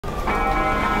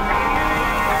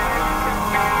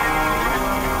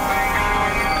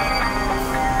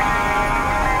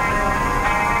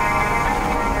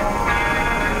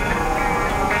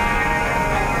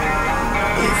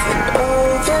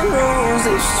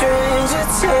stranger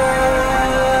taste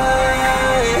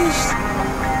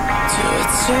to a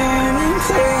turning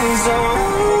place.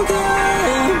 Don't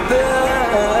get back.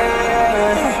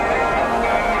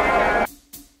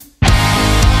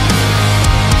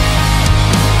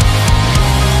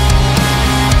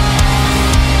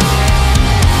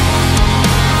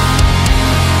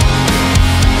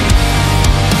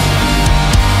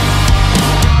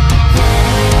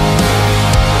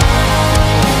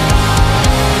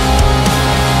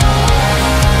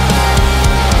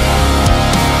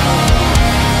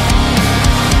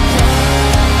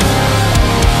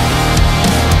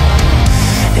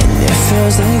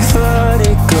 Feels like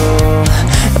vertigo.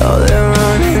 Oh, they're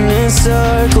running in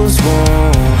circles.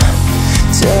 Won't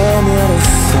tell me how to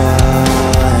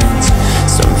find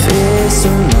some peace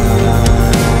of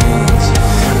mind.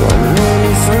 1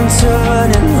 minute from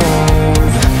turning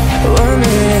home, 1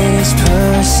 minute is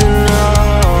personal,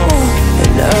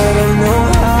 and I don't know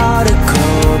how to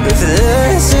cope if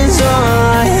this is all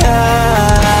I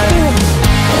have.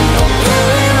 And I'll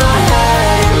bury my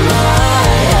head in my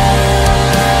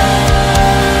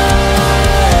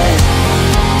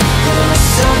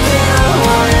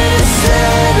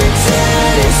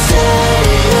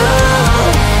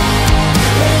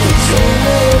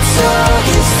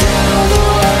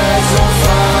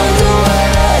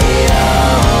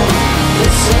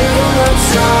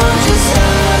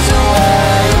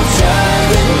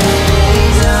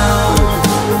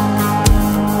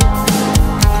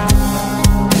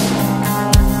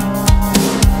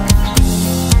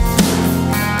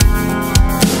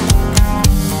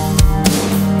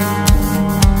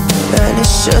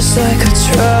just like I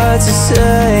tried to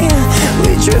say, we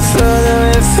drift further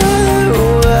and further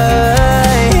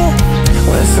away.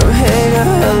 Went from hey to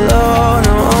hello,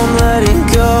 now I'm letting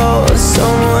go of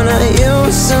someone I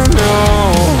used to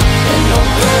know. And I'll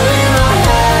bury my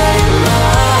head in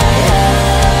my head.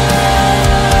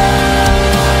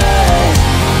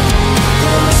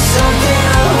 There was something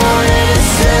I wanted to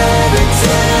say, but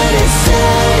didn't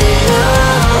say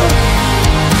out.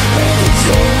 Like a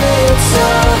dream that you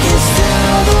took is still.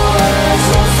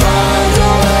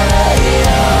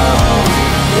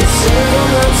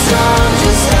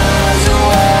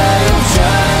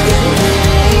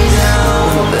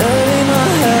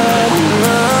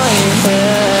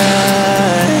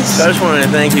 So I just wanted to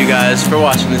thank you guys for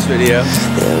watching this video. Me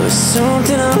and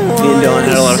Dylan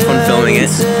had a lot of fun filming it.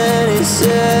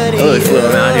 I really flew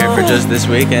him out here for just this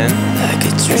weekend.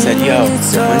 I said, yo,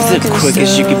 when's the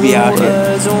quickest you could be out here?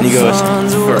 And he goes,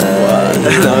 for what?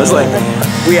 And I was like,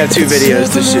 we have 2 videos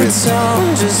to shoot.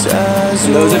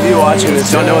 And those of you watching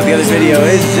this don't know what the other video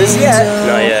is just yet.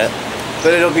 Not yet.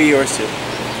 But it'll be yours too.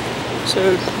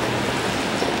 So